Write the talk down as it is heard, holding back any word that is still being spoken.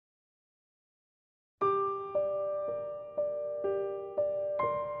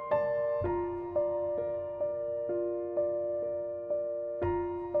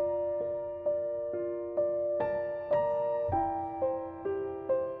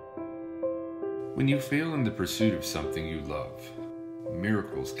When you fail in the pursuit of something you love,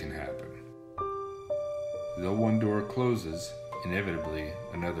 miracles can happen. Though one door closes, inevitably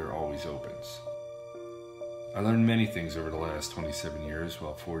another always opens. I learned many things over the last 27 years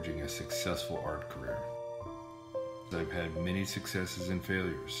while forging a successful art career. I've had many successes and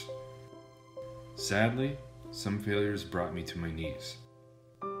failures. Sadly, some failures brought me to my knees.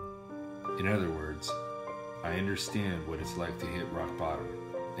 In other words, I understand what it's like to hit rock bottom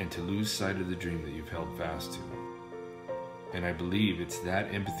and to lose sight of the dream that you've held fast to. And I believe it's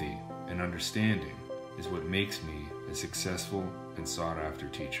that empathy and understanding is what makes me a successful and sought-after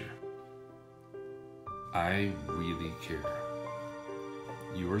teacher. I really care.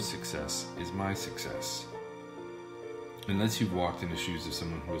 Your success is my success. Unless you've walked in the shoes of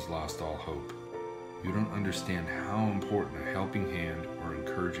someone who has lost all hope, you don't understand how important a helping hand or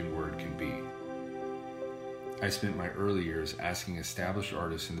encouraging word can be. I spent my early years asking established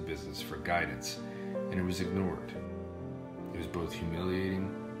artists in the business for guidance, and it was ignored. It was both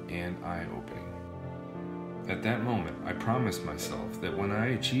humiliating and eye-opening. At that moment, I promised myself that when I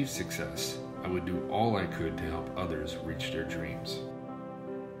achieved success, I would do all I could to help others reach their dreams.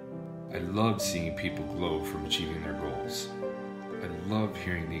 I loved seeing people glow from achieving their goals. I love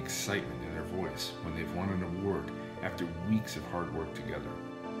hearing the excitement in their voice when they've won an award after weeks of hard work together.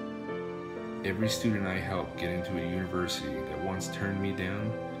 Every student I help get into a university that once turned me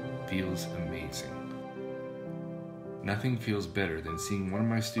down feels amazing. Nothing feels better than seeing one of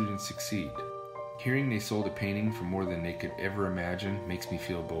my students succeed. Hearing they sold a painting for more than they could ever imagine makes me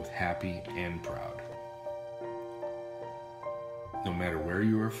feel both happy and proud. No matter where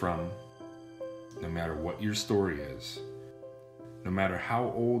you are from, no matter what your story is, no matter how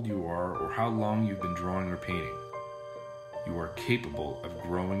old you are or how long you've been drawing or painting, you are capable of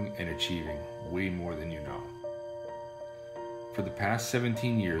growing and achieving way more than you know. For the past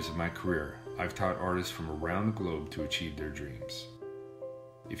 17 years of my career, I've taught artists from around the globe to achieve their dreams.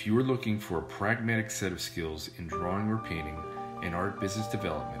 If you are looking for a pragmatic set of skills in drawing or painting and art business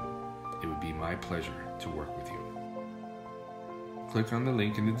development, it would be my pleasure to work with you. Click on the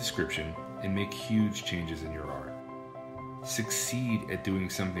link in the description and make huge changes in your art. Succeed at doing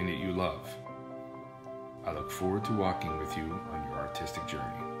something that you love. I look forward to walking with you on your artistic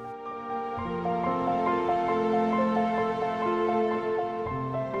journey.